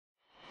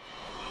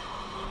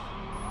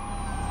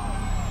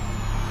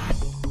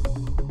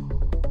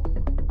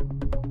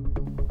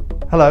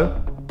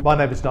Hello, my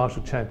name is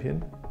Nigel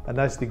Champion, and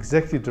as the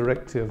Executive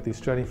Director of the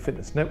Australian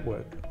Fitness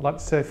Network, I'd like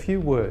to say a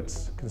few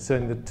words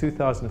concerning the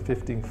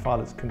 2015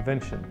 FILEX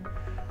Convention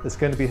that's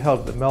going to be held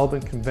at the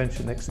Melbourne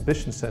Convention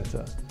Exhibition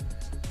Centre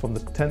from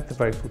the 10th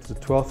of April to the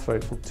 12th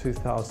of April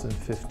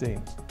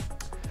 2015.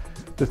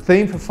 The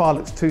theme for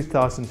FILEX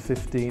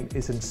 2015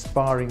 is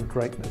Inspiring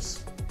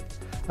Greatness,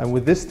 and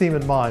with this theme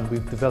in mind,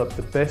 we've developed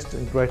the best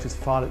and greatest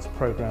FILEX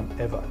program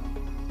ever.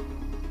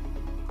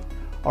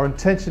 Our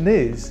intention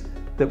is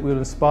that we'll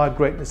inspire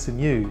greatness in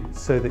you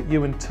so that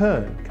you in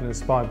turn can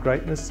inspire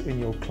greatness in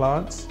your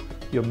clients,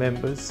 your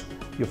members,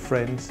 your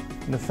friends,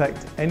 and in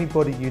fact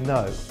anybody you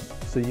know,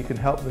 so you can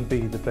help them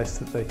be the best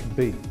that they can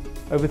be.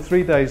 Over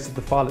 3 days of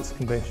the FILEX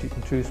convention, you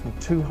can choose from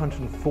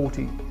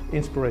 240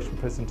 inspiration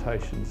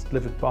presentations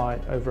delivered by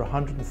over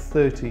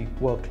 130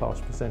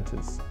 world-class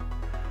presenters.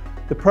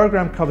 The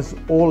program covers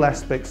all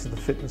aspects of the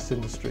fitness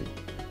industry,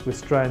 with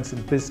strands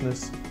in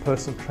business,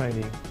 personal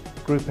training,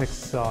 group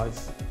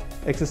exercise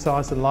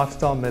and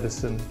lifestyle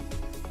medicine,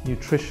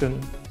 nutrition,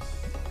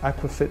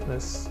 aqua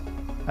fitness,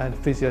 and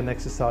physio and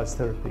exercise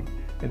therapy.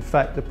 In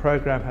fact, the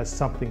program has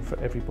something for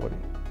everybody.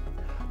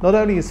 Not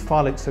only is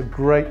FILEX a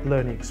great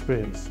learning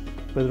experience,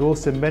 but there are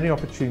also many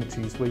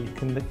opportunities where you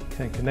can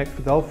connect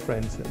with old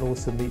friends and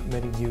also meet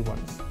many new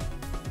ones.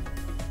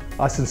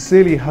 I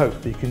sincerely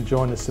hope that you can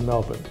join us in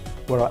Melbourne,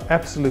 where our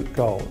absolute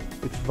goal is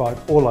to provide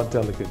all our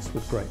delegates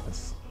with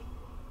greatness.